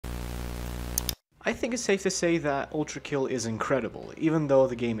I think it's safe to say that ULTRAKILL is incredible, even though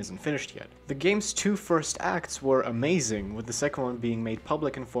the game isn't finished yet. The game's two first acts were amazing, with the second one being made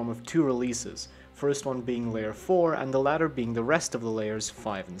public in form of two releases, first one being Layer 4 and the latter being the rest of the layers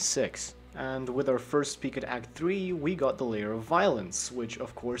 5 and 6. And with our first peek at Act 3, we got the layer of violence, which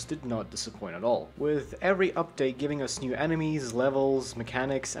of course did not disappoint at all, with every update giving us new enemies, levels,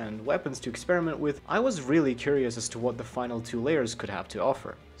 mechanics, and weapons to experiment with. I was really curious as to what the final two layers could have to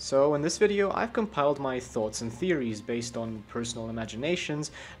offer. So in this video, I've compiled my thoughts and theories based on personal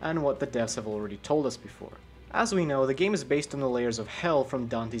imaginations and what the devs have already told us before. As we know, the game is based on the layers of Hell from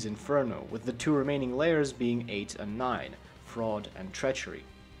Dante's Inferno, with the two remaining layers being 8 and 9, Fraud and Treachery.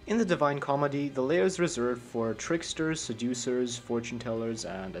 In the Divine Comedy, the layers reserved for tricksters, seducers, fortune tellers,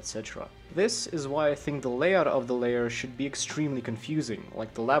 and etc. This is why I think the layout of the layer should be extremely confusing,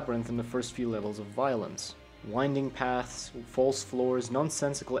 like the labyrinth in the first few levels of Violence. Winding paths, false floors,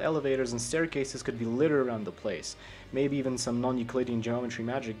 nonsensical elevators, and staircases could be littered around the place, maybe even some non-Euclidean geometry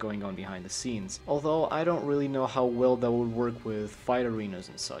magic going on behind the scenes, although I don't really know how well that would work with fight arenas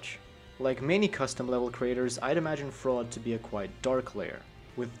and such. Like many custom level creators, I'd imagine Fraud to be a quite dark layer,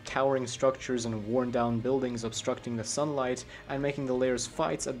 with towering structures and worn down buildings obstructing the sunlight and making the layer's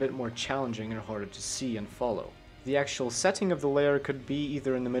fights a bit more challenging and harder to see and follow. The actual setting of the layer could be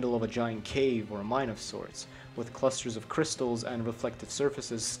either in the middle of a giant cave or a mine of sorts, with clusters of crystals and reflective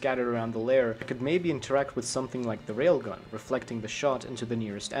surfaces scattered around the layer that could maybe interact with something like the railgun, reflecting the shot into the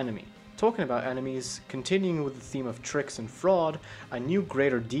nearest enemy. Talking about enemies, continuing with the theme of tricks and fraud, a new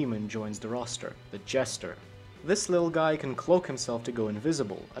greater demon joins the roster, the Jester. This little guy can cloak himself to go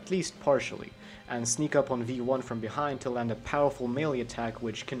invisible, at least partially, and sneak up on V1 from behind to land a powerful melee attack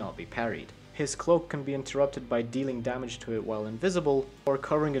which cannot be parried. His cloak can be interrupted by dealing damage to it while invisible, or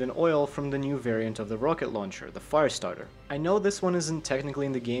covering it in oil from the new variant of the rocket launcher, the Firestarter. I know this one isn't technically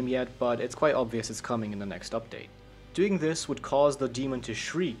in the game yet, but it's quite obvious it's coming in the next update. Doing this would cause the demon to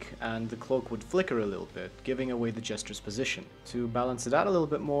shriek, and the cloak would flicker a little bit, giving away the Jester's position. To balance it out a little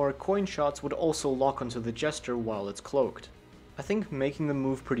bit more, coin shots would also lock onto the Jester while it's cloaked. I think making them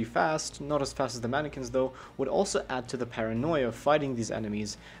move pretty fast, not as fast as the mannequins though, would also add to the paranoia of fighting these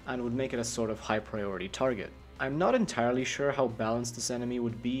enemies and would make it a sort of high priority target. I'm not entirely sure how balanced this enemy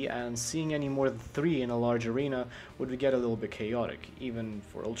would be, and seeing any more than 3 in a large arena would get a little bit chaotic, even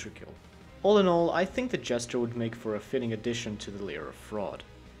for ULTRAKILL. All in all, I think the Jester would make for a fitting addition to the layer of Fraud.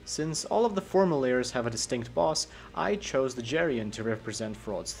 Since all of the former layers have a distinct boss, I chose the Geryon to represent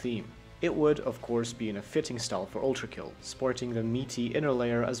Fraud's theme. It would, of course, be in a fitting style for ULTRAKILL, sporting the meaty inner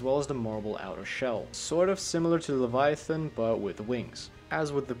layer as well as the marble outer shell, sort of similar to Leviathan but with wings.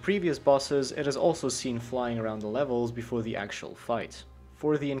 As with the previous bosses, it is also seen flying around the levels before the actual fight.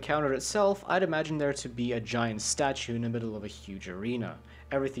 For the encounter itself, I'd imagine there to be a giant statue in the middle of a huge arena,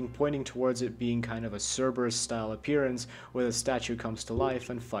 everything pointing towards it being kind of a Cerberus style appearance where the statue comes to life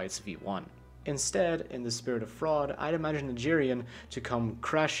and fights V1. Instead, in the spirit of Fraud, I'd imagine the Geryon to come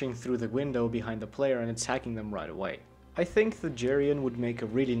crashing through the window behind the player and attacking them right away. I think the Geryon would make a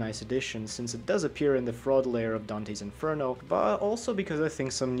really nice addition since it does appear in the Fraud layer of Dante's Inferno, but also because I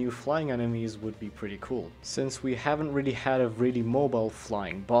think some new flying enemies would be pretty cool, since we haven't really had a really mobile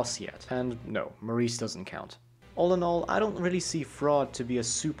flying boss yet. And no, Maurice doesn't count. All in all, I don't really see Fraud to be a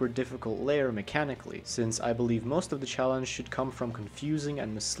super difficult layer mechanically, since I believe most of the challenge should come from confusing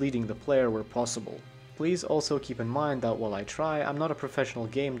and misleading the player where possible. Please also keep in mind that while I try, I'm not a professional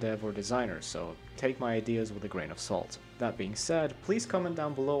game dev or designer, so take my ideas with a grain of salt. That being said, please comment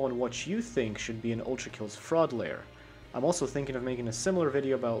down below on what you think should be in ULTRAKILL's Fraud layer. I'm also thinking of making a similar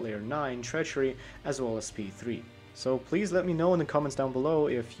video about Layer 9, Treachery, as well as P3. So please let me know in the comments down below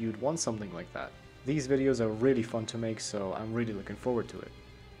if you'd want something like that. These videos are really fun to make, so I'm really looking forward to it.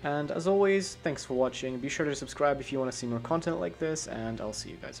 And as always, thanks for watching, be sure to subscribe if you want to see more content like this, and I'll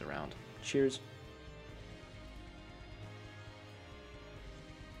see you guys around. Cheers!